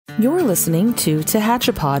You're listening to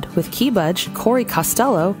Tehachapod with Key Budge, Corey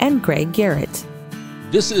Costello, and Greg Garrett.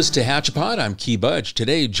 This is Tehachapod. I'm Key Budge.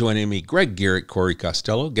 Today, joining me, Greg Garrett, Corey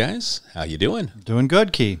Costello. Guys, how you doing? Doing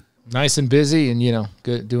good, Key. Nice and busy, and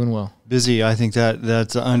good, doing well. Busy, I think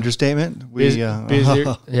that's an understatement. Busier,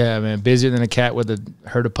 yeah, man, busier than a cat with a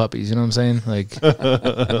herd of puppies. You know what I'm saying? Like,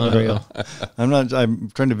 unreal. I'm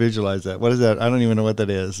trying to visualize that. What is that? I don't even know what that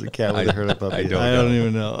is. A cat with a herd of puppies. I don't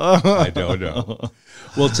even know. I don't know.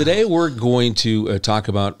 Well, today we're going to talk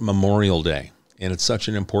about Memorial Day, and it's such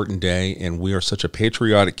an important day, and we are such a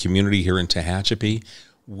patriotic community here in Tehachapi.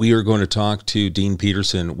 We are going to talk to Dean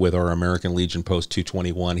Peterson with our American Legion Post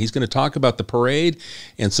 221. He's going to talk about the parade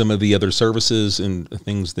and some of the other services and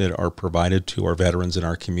things that are provided to our veterans in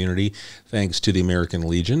our community, thanks to the American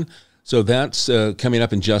Legion. So that's coming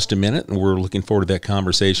up in just a minute, and we're looking forward to that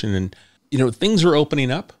conversation. And, things are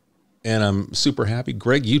opening up, and I'm super happy.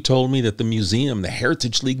 Greg, you told me that the museum, the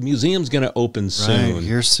Heritage League Museum, is going to open soon. Right,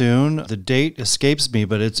 here soon. The date escapes me,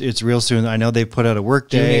 but it's real soon. I know they put out a work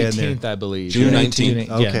day. June 18th, I believe. June 19th.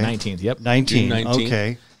 Okay. Yeah, 19th, yep. 19th, June 19th,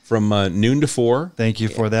 okay. From noon to 4. Thank you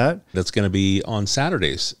for that. That's going to be on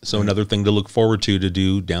Saturdays. So another thing to look forward to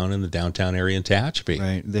do down in the downtown area in Tehachapi.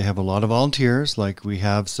 Right. They have a lot of volunteers. Like we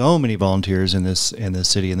have so many volunteers in this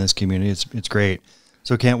city, in this community. It's great.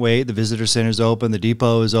 So can't wait. The visitor center is open. The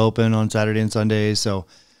depot is open on Saturday and Sundays. So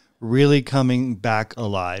really coming back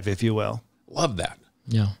alive, if you will. Love that.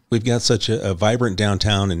 Yeah. We've got such a vibrant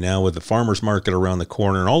downtown, and now with the farmers market around the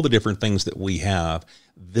corner and all the different things that we have,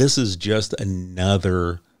 this is just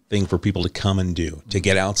another thing for people to come and do, to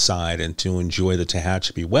get outside and to enjoy the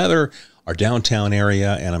Tehachapi weather, our downtown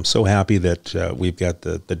area. And I'm so happy that we've got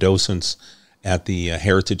the docents at the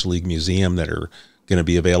Heritage League Museum that are going to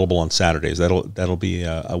be available on Saturdays. That'll be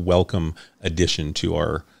a welcome addition to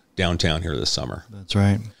our downtown here this summer. That's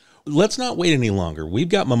right. Let's not wait any longer. We've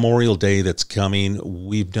got Memorial Day that's coming.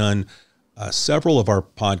 We've done several of our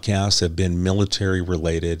podcasts have been military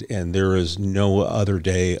related, and there is no other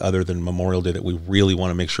day other than Memorial Day that we really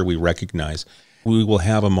want to make sure we recognize. We will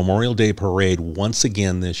have a Memorial Day parade once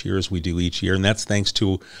again this year, as we do each year, and that's thanks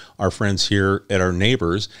to our friends here at our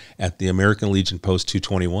neighbors at the American Legion Post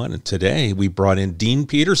 221. And today we brought in Dean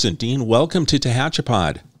Peterson. Dean, welcome to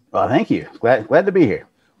Tehachapod. Well, thank you. Glad to be here.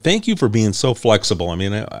 Thank you for being so flexible. I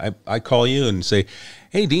mean, I call you and say,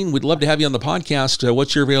 hey, Dean, we'd love to have you on the podcast.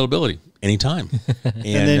 What's your availability? Anytime. And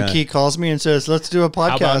then Key calls me and says, let's do a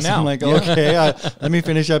podcast. I'm like, okay, let me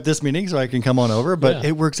finish up this meeting so I can come on over. But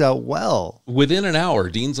it works out well. Within an hour,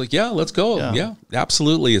 Dean's like, yeah, let's go. Yeah,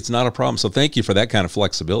 absolutely. It's not a problem. So thank you for that kind of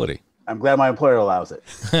flexibility. I'm glad my employer allows it.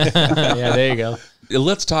 Yeah, there you go.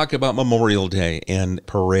 Let's talk about Memorial Day and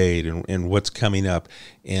parade and what's coming up.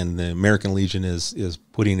 And the American Legion is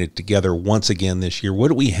putting it together once again this year. What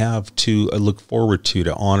do we have to look forward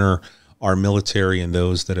to honor our military and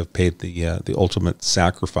those that have paid the ultimate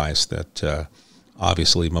sacrifice that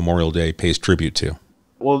obviously Memorial Day pays tribute to?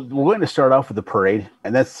 Well, we're going to start off with the parade,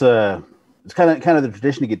 and that's it's kind of the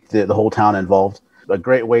tradition to get the whole town involved. A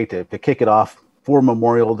great way to kick it off for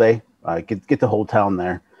Memorial Day, get the whole town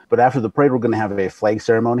there. But after the parade, we're going to have a flag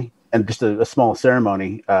ceremony and just a small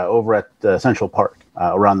ceremony over at Central Park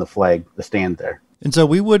around the flag, the stand there. And so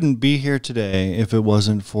we wouldn't be here today if it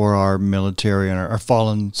wasn't for our military and our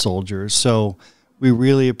fallen soldiers. So we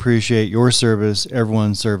really appreciate your service,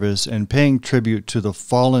 everyone's service, and paying tribute to the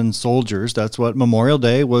fallen soldiers. That's what Memorial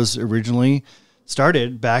Day was originally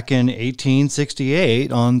started back in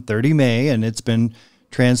 1868 on 30 May, and it's been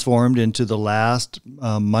transformed into the last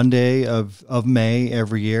Monday of May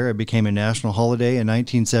every year. It became a national holiday in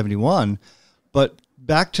 1971. But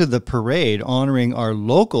back to the parade honoring our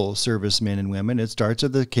local servicemen and women. It starts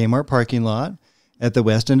at the Kmart parking lot at the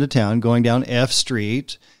west end of town, going down F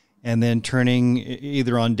Street, and then turning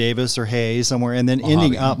either on Davis or Hayes somewhere, and then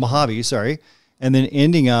ending up Mojave, and then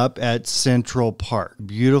ending up at Central Park,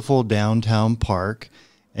 beautiful downtown park.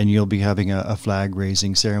 And you'll be having a flag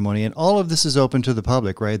raising ceremony. And all of this is open to the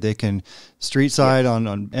public, right? They can street side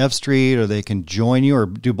on F Street, or they can join you, or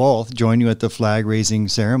do both, join you at the flag raising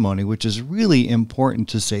ceremony, which is really important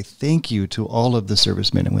to say thank you to all of the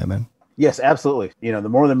servicemen and women. Yes, absolutely. The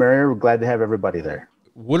more the merrier. We're glad to have everybody there.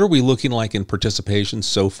 What are we looking like in participation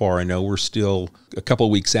so far? I know we're still a couple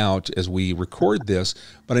of weeks out as we record this,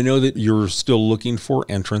 but I know that you're still looking for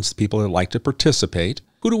entrants, people that like to participate.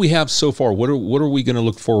 Who do we have so far? What are we going to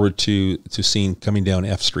look forward to seeing coming down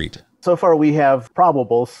F Street? So far, we have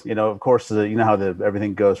probables. Of course, you know how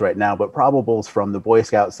everything goes right now, but probables from the Boy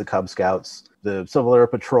Scouts, the Cub Scouts, the Civil Air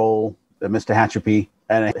Patrol, the Mr. Tehachapi,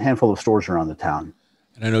 and a handful of stores around the town.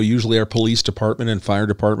 And I know usually our police department and fire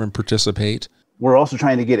department participate. We're also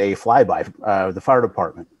trying to get a flyby, the fire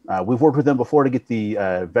department, We've worked with them before to get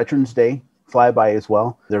the Veterans Day flyby as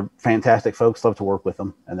well. They're fantastic folks. Love to work with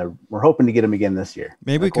them, and we're hoping to get them again this year.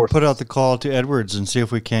 Maybe we could put out the call to Edwards and see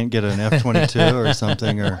if we can't get an F-22 or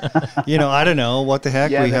something, or I don't know what the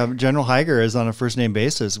heck. We have General Higer is on a first name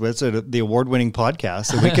basis. It's the award-winning podcast,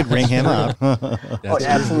 so we could ring him up.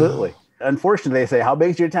 Absolutely. Unfortunately, they say, "How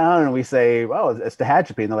big's your town?" And we say, "Oh, it's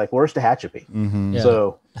Tehachapi." And they're like, "Where's Tehachapi?" Mm-hmm. Yeah.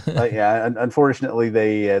 So, unfortunately,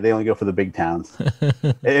 they only go for the big towns.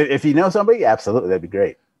 If you know somebody, absolutely, that'd be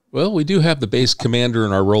great. Well, we do have the base commander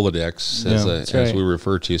in our Rolodex, as we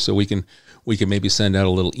refer to, so we can maybe send out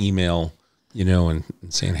a little email, and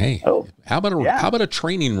saying, "Hey, how about a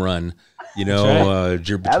training run?"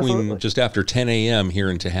 Between just after 10 a.m. here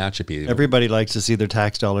in Tehachapi. Everybody likes to see their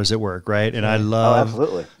tax dollars at work, right? And I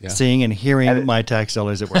love seeing and hearing my tax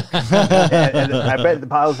dollars at work. and I bet the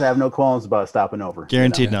pilots have no qualms about stopping over.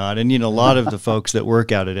 Guaranteed not. And, a lot of the folks that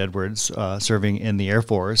work out at Edwards serving in the Air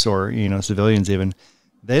Force or, civilians even,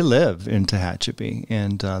 they live in Tehachapi,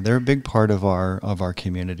 and they're a big part of our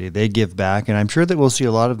community. They give back, and I'm sure that we'll see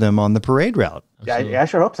a lot of them on the parade route. Yeah, I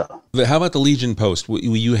sure hope so. How about the Legion Post? Will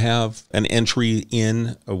you have an entry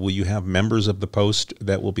in? Will you have members of the post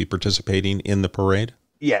that will be participating in the parade?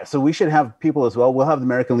 Yeah, so we should have people as well. We'll have the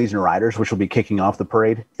American Legion Riders, which will be kicking off the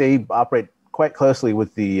parade. They operate quite closely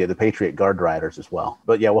with the Patriot Guard Riders as well.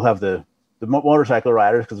 But yeah, we'll have the motorcycle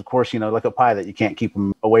riders, because of course, like a pilot, you can't keep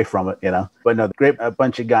them away from it, But no, a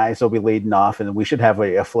bunch of guys will be leading off, and we should have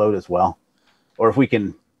a float as well. Or if we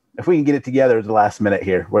can get it together at the last minute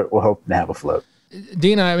here, we're hoping to have a float.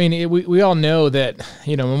 Dina, I mean, we all know that,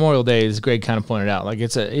 Memorial Day, as Greg kind of pointed out, like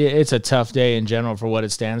it's a tough day in general for what it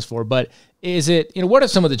stands for. But is it, what are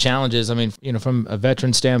some of the challenges? I mean, from a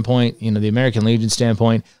veteran standpoint, the American Legion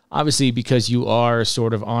standpoint, obviously because you are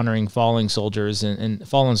sort of honoring fallen soldiers and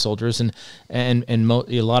fallen soldiers, and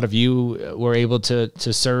a lot of you were able to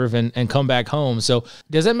serve and come back home. So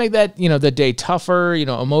does that make that, the day tougher,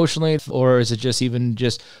 emotionally, or is it just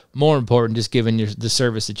more important, just given the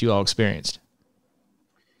service that you all experienced?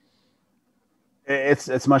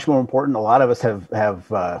 It's much more important. A lot of us have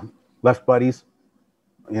left buddies,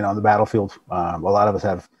 on the battlefield. A lot of us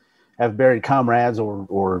have buried comrades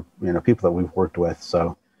or people that we've worked with.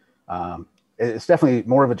 So it's definitely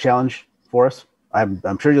more of a challenge for us.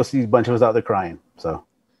 I'm sure you'll see a bunch of us out there crying. So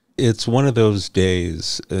it's one of those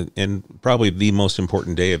days, and probably the most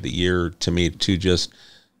important day of the year to me, to just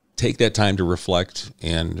take that time to reflect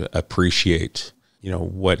and appreciate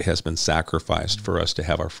what has been sacrificed for us to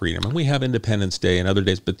have our freedom. And we have Independence Day and other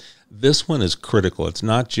days, but this one is critical. It's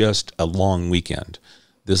not just a long weekend.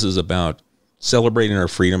 This is about celebrating our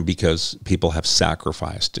freedom because people have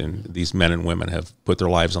sacrificed, and these men and women have put their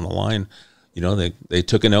lives on the line. They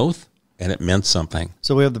took an oath, and it meant something.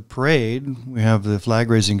 So we have the parade, we have the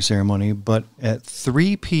flag raising ceremony, but at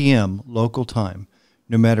 3 p.m. local time,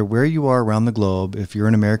 no matter where you are around the globe, if you're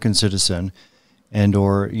an American citizen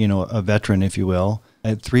or a veteran, if you will,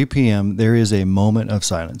 at 3 p.m. there is a moment of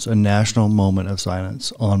silence, a national moment of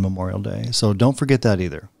silence on Memorial Day. So don't forget that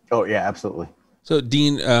either. Oh yeah, absolutely. So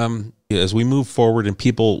Dean, as we move forward and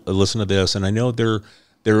people listen to this, and I know there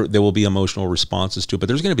will be emotional responses to it, but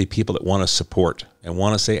there's going to be people that want to support and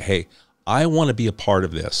want to say, "Hey, I want to be a part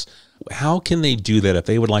of this." How can they do that if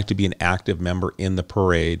they would like to be an active member in the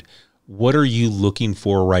parade? What are you looking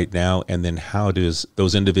for right now? And then how does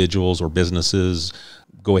those individuals or businesses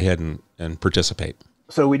go ahead and participate?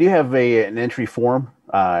 So we do have an entry form,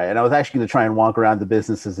 and I was actually going to try and walk around the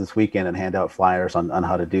businesses this weekend and hand out flyers on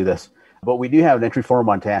how to do this. But we do have an entry form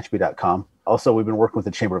on Tehachapi.com. Also, we've been working with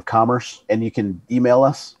the Chamber of Commerce, and you can email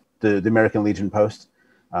us, the American Legion Post,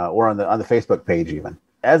 or on the Facebook page even.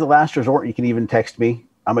 As a last resort, you can even text me.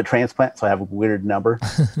 I'm a transplant, so I have a weird number.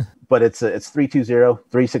 But it's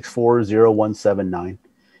 320-364-0179.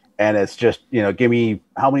 And it's just, give me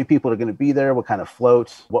how many people are going to be there, what kind of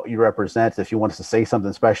floats, what you represent. If you want us to say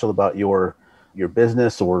something special about your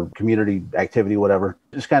business or community activity, whatever,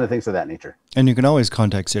 just kind of things of that nature. And you can always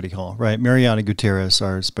contact City Hall, right? Mariana Gutierrez,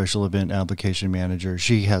 our special event application manager,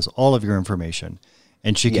 she has all of your information,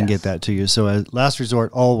 and she can get that to you. So as last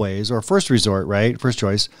resort, always, or first resort, right? First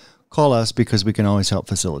choice, call us, because we can always help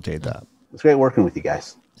facilitate that. It's great working with you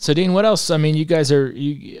guys. So Dean, what else? I mean, you guys are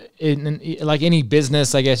in like any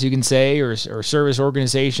business, I guess you can say, or service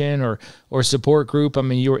organization or support group. I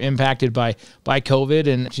mean, you were impacted by COVID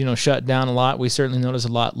and shut down a lot. We certainly noticed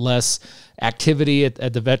a lot less activity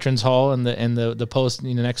at the Veterans Hall and the post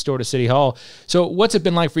next door to City Hall. So what's it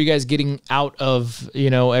been like for you guys getting out of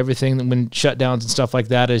everything when shutdowns and stuff like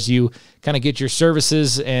that, as you kind of get your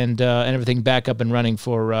services and everything back up and running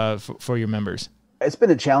for your members? It's been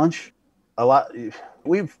a challenge. A lot.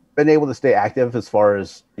 We've been able to stay active as far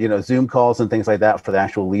as, Zoom calls and things like that for the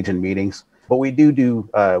actual Legion meetings. But we do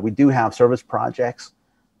have service projects.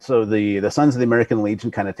 So the Sons of the American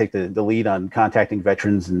Legion kind of take the lead on contacting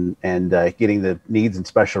veterans and getting the needs and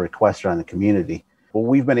special requests around the community. Well,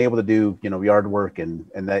 we've been able to do, yard work and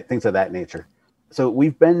things of that nature. So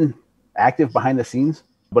we've been active behind the scenes,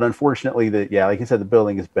 but unfortunately, like you said, the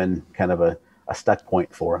building has been kind of a stuck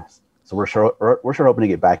point for us. So we're sure hoping to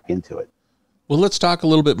get back into it. Well, let's talk a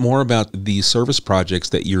little bit more about the service projects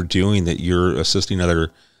that you're doing, that you're assisting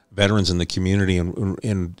other veterans in the community.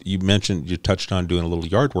 And you touched on doing a little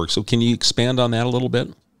yard work. So can you expand on that a little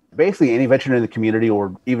bit? Basically, any veteran in the community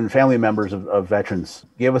or even family members of veterans,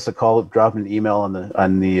 give us a call, drop an email on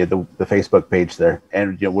the Facebook page there.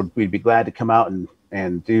 And we'd be glad to come out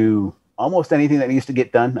and do almost anything that needs to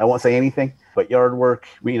get done. I won't say anything, but yard work,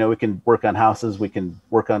 we can work on houses, we can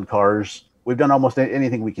work on cars. We've done almost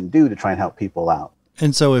anything we can do to try and help people out.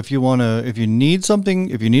 And so if you need something,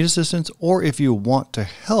 if you need assistance, or if you want to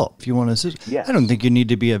help, if you want to assist, yes. I don't think you need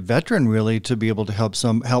to be a veteran really to be able to help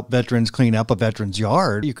veterans clean up a veteran's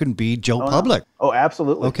yard. You can be Joe Public. No. Oh,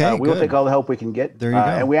 absolutely. Okay, we'll take all the help we can get. There you go.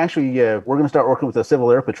 And we actually, we're going to start working with the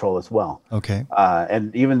Civil Air Patrol as well. Okay.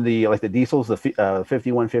 And even the diesels, the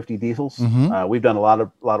 5150 diesels, we've done a lot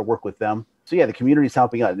of work with them. So yeah, the community's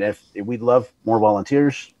helping out. And if we'd love more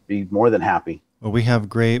volunteers, be more than happy. Well, we have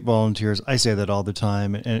great volunteers. I say that all the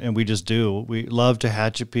time, and we just do. We love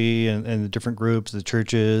Tehachapi and the different groups, the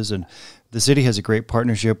churches, and the city has a great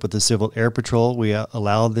partnership with the Civil Air Patrol. We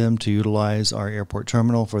allow them to utilize our airport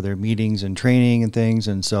terminal for their meetings and training and things,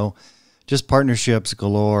 and so just partnerships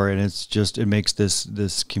galore, and it makes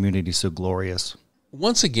this community so glorious.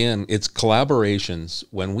 Once again, it's collaborations.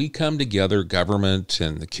 When we come together, government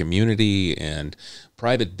and the community and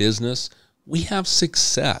private business, we have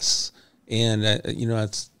success. And,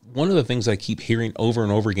 it's one of the things I keep hearing over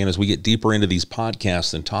and over again as we get deeper into these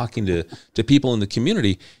podcasts and talking to people in the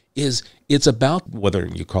community is it's about, whether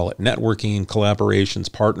you call it networking, collaborations,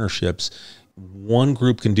 partnerships. One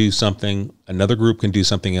group can do something, another group can do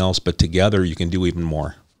something else, but together you can do even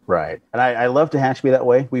more. Right. And I love Tehachapi that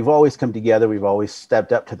way. We've always come together. We've always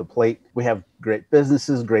stepped up to the plate. We have great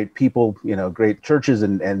businesses, great people, great churches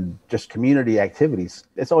and just community activities.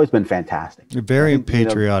 It's always been fantastic. A very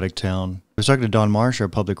patriotic town. I was talking to Don Marsh, our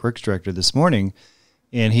public works director, this morning,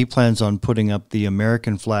 and he plans on putting up the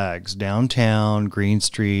American flags downtown, Green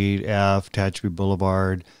Street, Tehachapi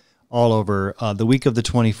Boulevard, all over the week of the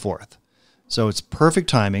 24th. So it's perfect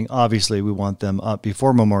timing. Obviously, we want them up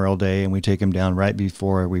before Memorial Day, and we take them down right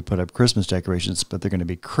before we put up Christmas decorations, but they're going to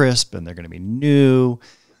be crisp, and they're going to be new,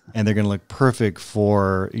 and they're going to look perfect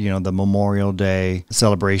for, the Memorial Day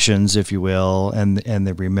celebrations, if you will, and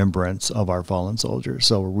the remembrance of our fallen soldiers.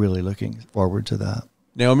 So we're really looking forward to that.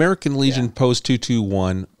 Now, American Legion Post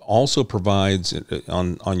 221 also provides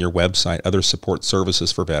on your website other support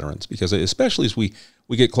services for veterans, because especially as we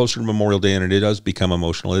get closer to Memorial Day and it does become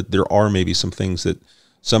emotional, there are maybe some things that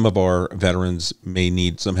some of our veterans may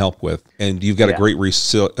need some help with, and you've got a great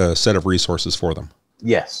set of resources for them.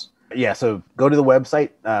 Yes. Yeah, so go to the website.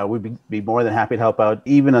 We'd be more than happy to help out,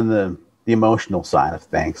 even on the emotional side of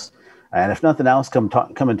things. And if nothing else, come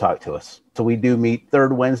and talk to us. So we do meet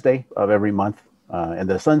third Wednesday of every month. And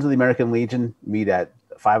the Sons of the American Legion meet at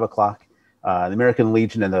 5 o'clock. The American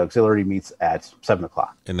Legion and the Auxiliary meets at 7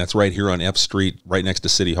 o'clock. And that's right here on F Street, right next to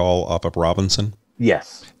City Hall off of Robinson?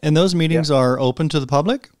 Yes. And those meetings are open to the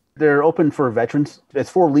public? They're open for veterans. It's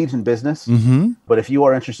for Legion business. Mm-hmm. But if you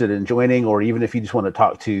are interested in joining, or even if you just want to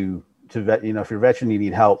talk to if you're a veteran, you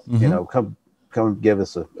need help, come give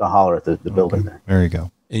us a holler at the building there. There you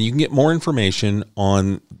go. And you can get more information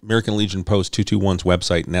on American Legion Post 221's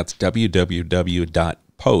website, and that's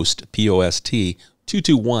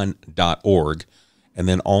www.post221.org. And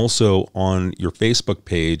then also on your Facebook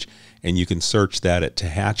page, and you can search that at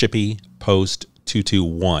Tehachapi Post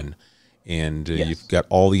 221. And you've got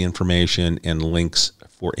all the information and links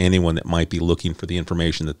for anyone that might be looking for the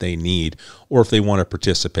information that they need, or if they want to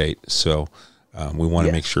participate. So we want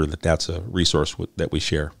to make sure that that's a resource that we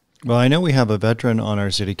share. Well, I know we have a veteran on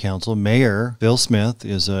our city council. Mayor Bill Smith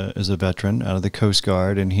is a veteran out of the Coast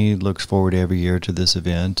Guard, and he looks forward every year to this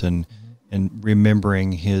event and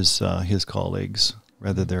remembering his colleagues,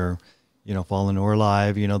 whether they're fallen or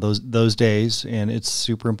alive. Those days, and it's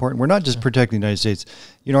super important. We're not just protecting the United States.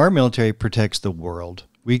 Our military protects the world.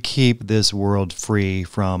 We keep this world free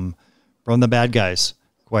from the bad guys,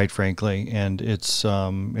 quite frankly, and it's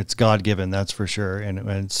God-given, that's for sure, and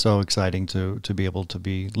it's so exciting to be able to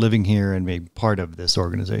be living here and be part of this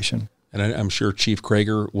organization. And I'm sure Chief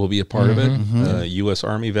Krager will be a part of it, U.S.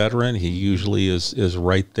 Army veteran. He usually is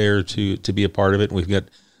right there to be a part of it. And we've got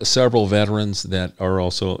several veterans that are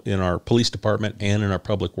also in our police department and in our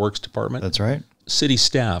public works department. That's right. City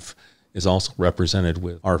staff is also represented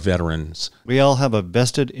with our veterans. We all have a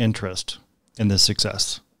vested interest in this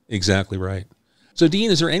success. Exactly right. So,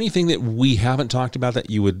 Dean, is there anything that we haven't talked about that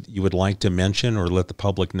you would like to mention or let the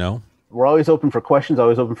public know? We're always open for questions,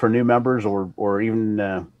 always open for new members or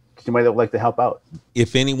even somebody that would like to help out.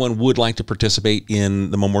 If anyone would like to participate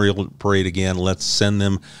in the Memorial Parade again, let's send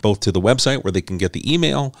them both to the website where they can get the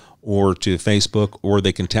email or to Facebook, or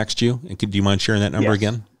they can text you. And do you mind sharing that number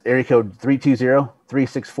again? Area code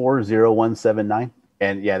 320-364-0179.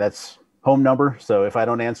 And yeah, that's home number. So if I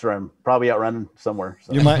don't answer, I'm probably out running somewhere.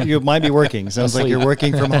 So. You might be working. Sounds like you're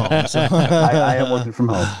working from home. So. I am working from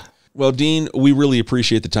home. Well, Dean, we really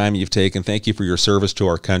appreciate the time you've taken. Thank you for your service to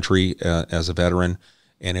our country as a veteran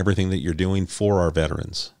and everything that you're doing for our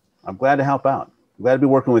veterans. I'm glad to help out. I'm glad to be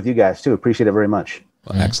working with you guys too. Appreciate it very much.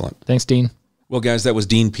 Well, excellent. Thanks, Dean. Well, guys, that was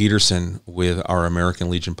Dean Peterson with our American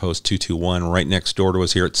Legion Post 221 right next door to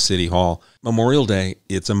us here at City Hall. Memorial Day,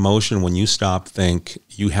 it's emotion when you stop, think,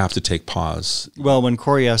 you have to take pause. Well, when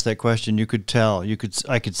Corey asked that question, you could tell.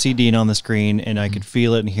 I could see Dean on the screen, and I could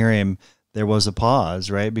feel it and hear him. There was a pause,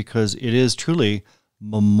 right? Because it is truly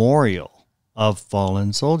memorial of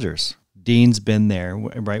fallen soldiers. Dean's been there,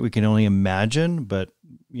 right? We can only imagine, but,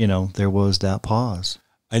 there was that pause.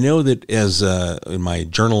 I know that as in my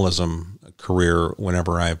journalism career,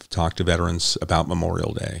 whenever I've talked to veterans about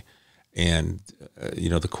Memorial Day, and,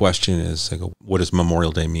 the question is, what does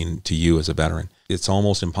Memorial Day mean to you as a veteran? It's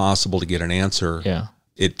almost impossible to get an answer. Yeah.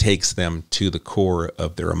 It takes them to the core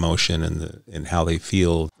of their emotion and how they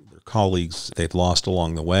feel, colleagues they've lost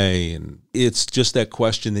along the way. And it's just that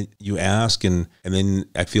question that you ask, and then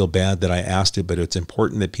I feel bad that I asked it, but it's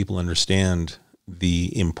important that people understand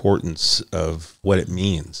the importance of what it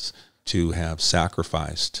means to have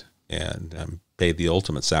sacrificed and paid the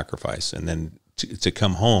ultimate sacrifice, and then to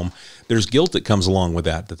come home. There's guilt that comes along with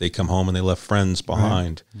that they come home and they left friends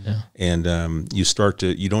behind. Right. Yeah. And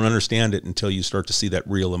you don't understand it until you start to see that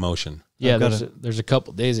real emotion. Yeah, there's a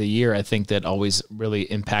couple days a year, I think, that always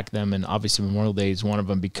really impact them, and obviously Memorial Day is one of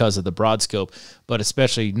them because of the broad scope, but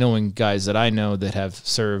especially knowing guys that I know that have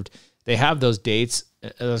served, they have those dates,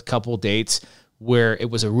 a couple dates where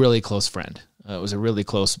it was a really close friend. It was a really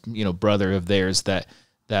close, brother of theirs that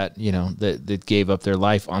gave up their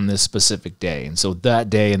life on this specific day. And so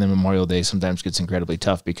that day and then Memorial Day sometimes gets incredibly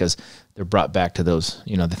tough because they're brought back to those,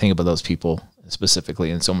 they think about those people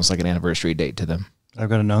specifically, and it's almost like an anniversary date to them. I've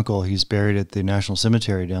got an uncle, he's buried at the National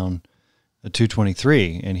Cemetery down at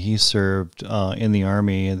 223, and he served in the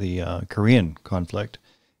Army in the Korean conflict.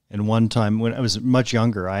 And one time when I was much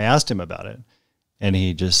younger, I asked him about it, and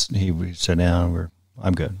he said, "No,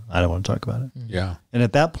 I'm good. I don't want to talk about it." Yeah. And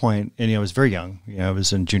at that point, and I was very young, I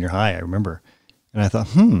was in junior high, I remember. And I thought,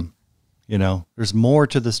 there's more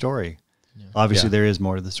to the story. Yeah. Obviously, there is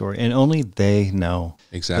more to the story, and only they know.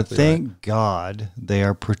 Exactly. But thank God they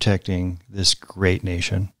are protecting this great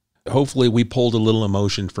nation. Hopefully, we pulled a little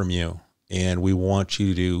emotion from you, and we want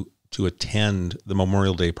you to attend the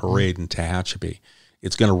Memorial Day Parade in Tehachapi.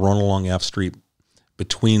 It's going to run along F Street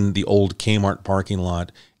between the old Kmart parking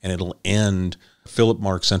lot, and it'll end Philip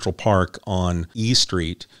Mark Central Park on E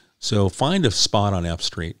Street. So find a spot on F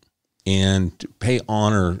Street and pay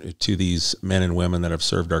honor to these men and women that have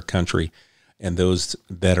served our country, and those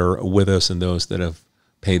that are with us and those that have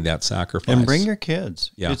paid that sacrifice. And bring your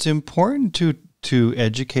kids. Yeah. It's important to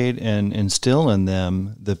educate and instill in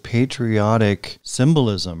them the patriotic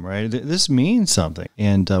symbolism, right? This means something,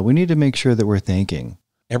 and we need to make sure that we're thinking.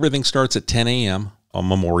 Everything starts at 10 a.m. on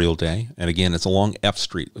Memorial Day. And again, it's along F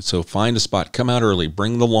Street. So find a spot, come out early,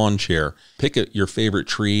 bring the lawn chair, pick your favorite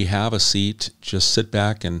tree, have a seat, just sit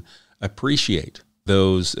back and appreciate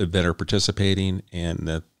those that are participating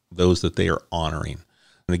and those that they are honoring.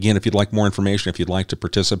 And again, if you'd like more information, if you'd like to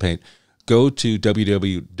participate, go to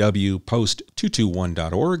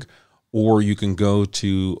www.post221.org, or you can go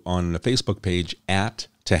to on the Facebook page at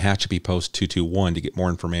Tehachapi Post 221 to get more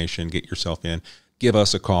information, get yourself in. Give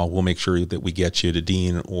us a call. We'll make sure that we get you to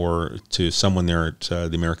Dean or to someone there at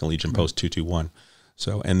the American Legion Post 221.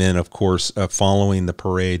 So, and then, of course, following the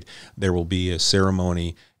parade, there will be a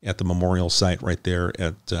ceremony at the memorial site right there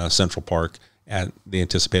at Central Park. They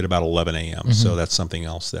anticipate about 11 a.m. Mm-hmm. So that's something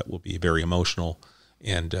else that will be very emotional,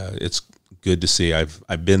 and it's good to see.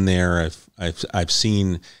 I've been there. I've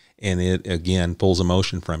seen, and it again pulls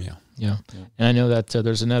emotion from you. Yeah. And I know that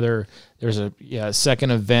there's a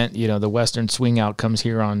second event, the Western Swing Out comes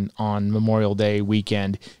here on Memorial Day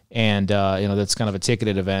weekend. And, that's kind of a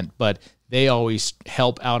ticketed event, but they always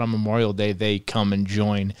help out on Memorial Day. They come and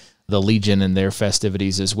join the Legion and their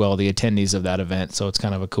festivities as well, the attendees of that event. So it's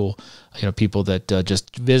kind of a cool, people that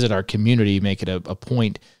just visit our community, make it a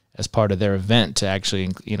point as part of their event to actually,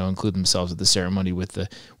 include themselves at the ceremony with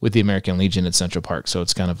the American Legion at Central Park. So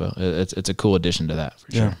it's kind of it's a cool addition to that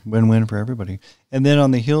for sure. Win-win for everybody. And then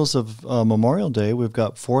on the heels of Memorial Day, we've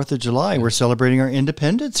got 4th of July. We're celebrating our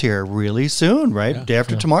independence here really soon, right? Yeah. Day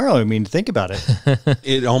after tomorrow. I mean, think about it.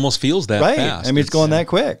 It almost feels that right. fast. I mean, it's going that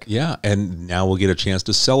quick. Yeah, and now we'll get a chance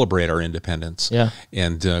to celebrate our independence. Yeah.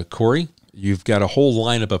 And Corey, you've got a whole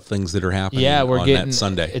lineup of things that are happening on that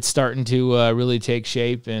Sunday. It's starting to really take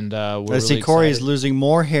shape, and we're I see really Corey's excited. losing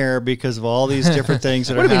more hair because of all these different things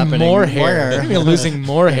that are happening. More hair. What do you mean losing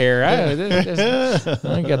more hair?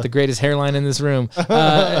 I got the greatest hairline in this room.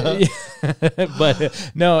 But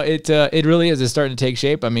no, it really is. It's starting to take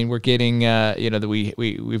shape. I mean, we're getting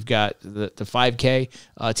we've got the 5K,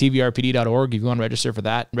 tvrpd.org. If you want to register for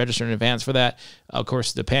that, register in advance for that. Of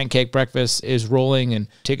course, the pancake breakfast is rolling, and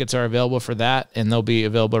tickets are available for that, and they'll be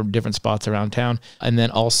available in different spots around town. And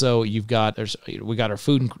then also we got our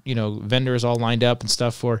food and vendors all lined up and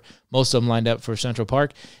stuff, for most of them lined up for Central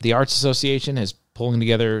Park. The Arts Association is pulling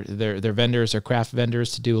together their vendors, their craft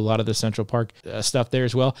vendors, to do a lot of the Central Park stuff there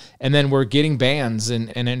as well. And then we're getting bands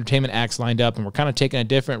and entertainment acts lined up, and we're kind of taking a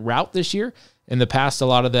different route this year. In the past, a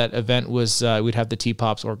lot of that event was we'd have the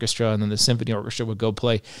T-Pops Orchestra, and then the Symphony Orchestra would go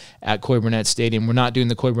play at Coy Burnett Stadium. We're not doing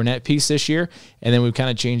the Coy Burnett piece this year, and then we've kind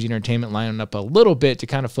of changed the entertainment lineup up a little bit to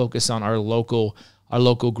kind of focus on our local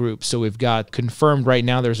group. So we've got confirmed right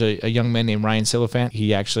now, there's a young man named Ryan Silliphant.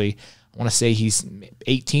 He actually, I want to say he's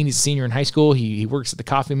 18. He's a senior in high school. He works at the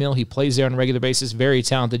coffee mill. He plays there on a regular basis. Very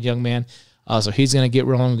talented young man. So he's going to get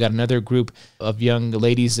rolling. We've got another group of young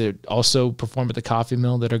ladies that also perform at the coffee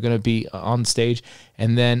mill that are going to be on stage.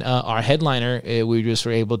 And then our headliner, we just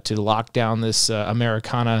were able to lock down this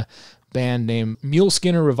Americana band named Mule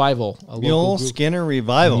Skinner Revival. Mule Skinner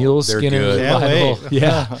Revival. They're good. Revival.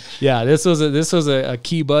 Yeah. This was a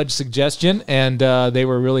Key Budge suggestion, and they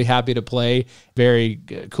were really happy to play. Very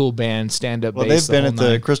cool band, stand-up bass. Well, they've been at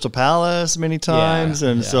the Crystal Palace many times,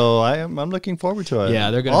 so I'm looking forward to it.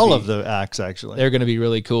 Yeah, they're going all of the acts actually. They're going to be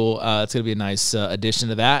really cool. It's going to be a nice addition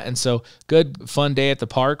to that, and so good, fun day at the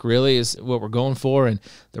park. Really is what we're going for. And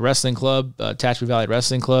the wrestling club, Tehachapi Valley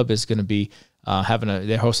Wrestling Club, is going to be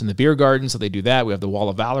they're hosting the beer garden, so they do that. We have the Wall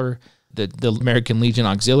of Valor that the American Legion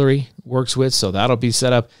Auxiliary works with, so that'll be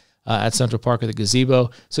set up at Central Park at the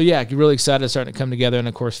gazebo. So yeah, really excited, starting to come together, and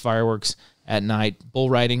of course fireworks at night. Bull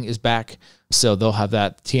riding is back, so they'll have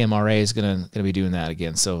that. TMRA is gonna be doing that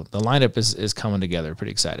again. So the lineup is coming together.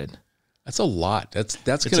 Pretty excited. That's a lot. That's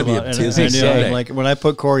going to be a busy Sunday. Sunday. Like when I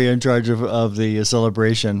put Corey in charge of the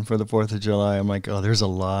celebration for the 4th of July, I'm like, oh, there's a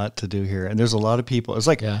lot to do here, and there's a lot of people. It's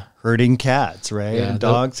like herding cats, right? Yeah, and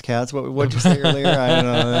dogs, cats. What did you say earlier? I don't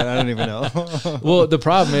know. I don't even know. Well, the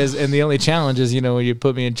problem is, and the only challenge is, when you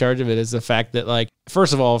put me in charge of it, is the fact that, like,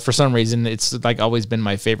 first of all, for some reason, it's like always been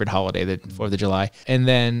my favorite holiday, the 4th of July, and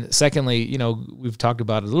then secondly, we've talked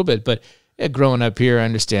about it a little bit, but growing up here, I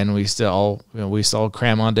understand we used to all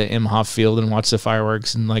cram onto Imhoff Field and watch the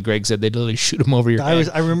fireworks, and like Greg said, they'd literally shoot them over your head.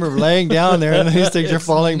 I remember laying down there, and these things are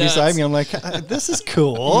falling beside me. I'm like, this is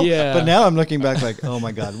cool. Yeah. But now I'm looking back like, oh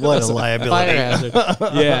my God, what a liability. Fire hazard.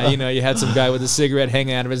 Yeah, you had some guy with a cigarette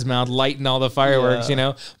hanging out of his mouth, lighting all the fireworks.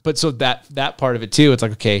 But so that part of it too, it's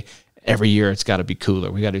like, okay, every year it's got to be cooler.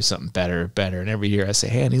 We got to do something better. And every year I say,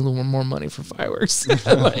 hey, I need a little more money for fireworks,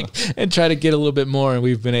 and try to get a little bit more. And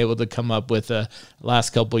we've been able to come up with last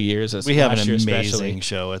couple of years. We have an amazing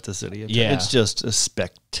show at the city. It's just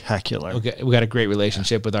spectacular. Okay, we got a great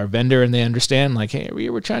relationship with our vendor, and they understand. Like, hey, every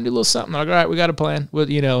year we're trying to do a little something. Like, all right, we got a plan. Well,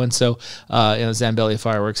 and so Zambelli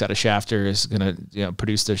Fireworks out of Shafter is going to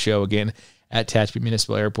produce the show again at Tehachapi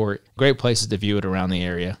Municipal Airport. Great places to view it around the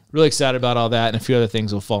area. Really excited about all that, and a few other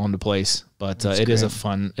things will fall into place. But it is a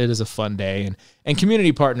fun day, and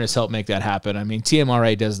community partners help make that happen. I mean,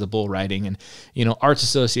 TMRA does the bull riding, and Arts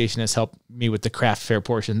Association has helped me with the craft fair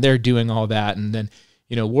portion. They're doing all that, and then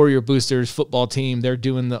Warrior Boosters football team, they're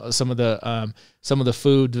doing some of the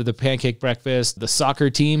food, the pancake breakfast. The soccer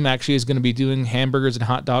team actually is going to be doing hamburgers and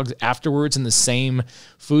hot dogs afterwards in the same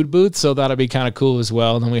food booth, so that'll be kind of cool as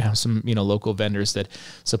well. And then we have some local vendors that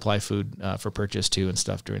supply food for purchase too and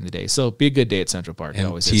stuff during the day. So it'll be a good day at Central Park. And it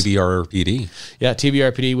always TVRPD. Yeah,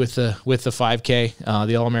 TVRPD with the 5K,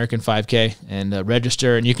 the All American 5K, and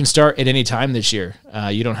register. And you can start at any time this year.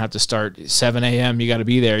 You don't have to start 7 a.m. You got to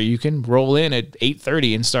be there. You can roll in at 8:30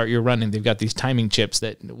 and start your running. They've got these timing chips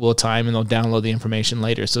that will time, and they'll download the information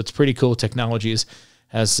later. So it's pretty cool. Technology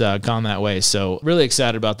has gone that way. So really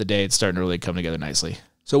excited about the day. It's starting to really come together nicely.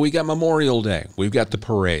 So we got Memorial Day. We've got the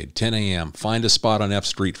parade, 10 a.m. Find a spot on F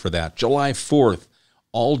Street for that. July 4th,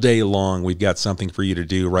 all day long, we've got something for you to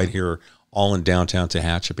do right here, all in downtown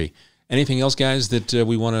Tehachapi. Anything else, guys, that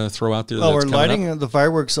we want to throw out there? Well, we're lighting the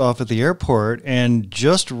fireworks off at the airport, and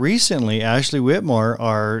just recently, Ashley Whitmore,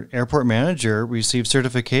 our airport manager, received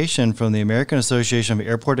certification from the American Association of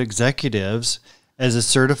Airport Executives as a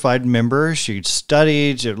certified member. She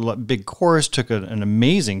studied, a big course, took an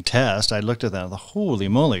amazing test. I looked at that, holy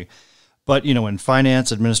moly. But, you know, in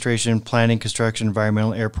finance, administration, planning, construction,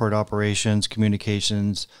 environmental, airport operations,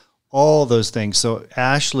 communications, all those things. So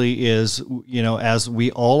Ashley is, you know, as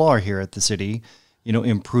we all are here at the city, you know,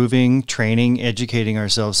 improving, training, educating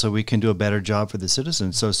ourselves so we can do a better job for the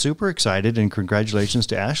citizens. So super excited, and congratulations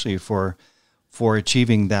to Ashley for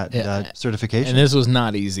achieving that certification. And this was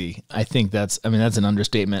not easy. I think that's an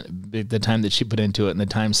understatement. The time that she put into it and the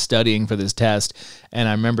time studying for this test. And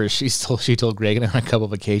I remember she told Greg and I on a couple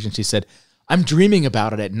of occasions, she said, I'm dreaming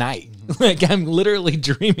about it at night. Like, I'm literally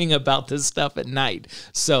dreaming about this stuff at night.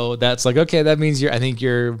 So that's like, okay, that means I think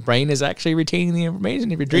your brain is actually retaining the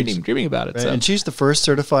information if you're dreaming about it. Right. So. And she's the first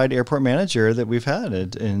certified airport manager that we've had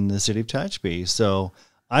in the city of Tehachapi. So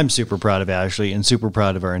I'm super proud of Ashley and super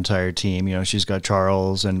proud of our entire team. You know, she's got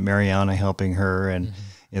Charles and Mariana helping her, and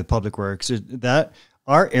you know, Public Works.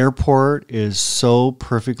 Our airport is so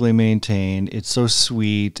perfectly maintained. It's so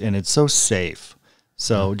sweet, and it's so safe.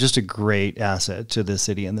 So just a great asset to the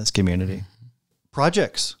city and this community.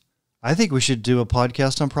 Projects. I think we should do a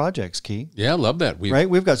podcast on projects, Key. Yeah, I love that.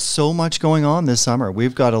 We've got so much going on this summer.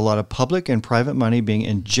 We've got a lot of public and private money being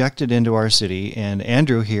injected into our city. And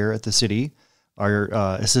Andrew here at the city, our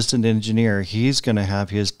assistant engineer, he's going to have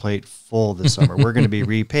his plate full this summer. We're going to be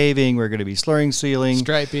repaving. We're going to be slurring sealing.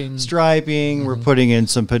 Striping. Mm-hmm. We're putting in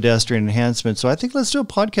some pedestrian enhancements. So I think let's do a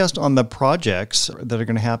podcast on the projects that are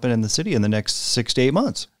going to happen in the city in the next 6 to 8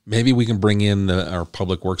 months. Maybe we can bring in our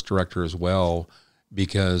Public Works director as well,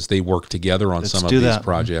 because they work together on some of these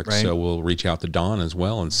projects. Right. So we'll reach out to Don as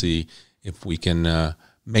well and see if we can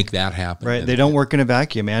make that happen. Right. They don't work in a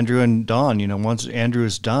vacuum. Andrew and Don, you know, once Andrew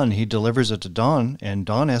is done, he delivers it to Don, and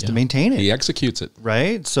Don has to maintain it. He executes it.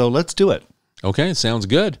 Right. So let's do it. Okay. Sounds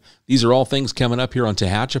good. These are all things coming up here on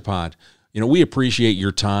Tehachapi. You know, we appreciate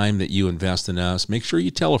your time that you invest in us. Make sure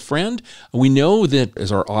you tell a friend. We know that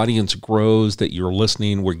as our audience grows, that you're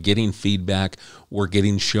listening, we're getting feedback, we're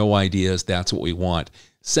getting show ideas. That's what we want.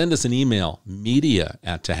 Send us an email,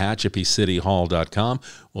 media@tehachapicityhall.com.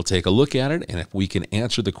 We'll take a look at it, and if we can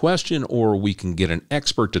answer the question or we can get an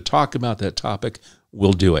expert to talk about that topic,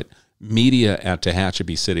 we'll do it.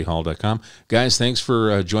 Media@tehachapicityhall.com. Guys, thanks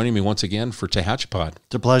for joining me once again for Tehachapi.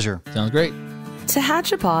 It's a pleasure. Sounds great.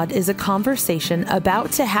 Tehachapi is a conversation about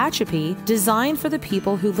Tehachapi designed for the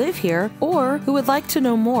people who live here or who would like to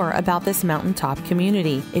know more about this mountaintop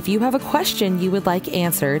community. If you have a question you would like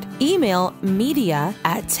answered, email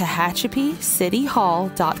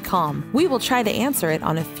media@tehachapicityhall.com. We will try to answer it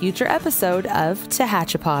on a future episode of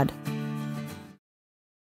Tehachapi.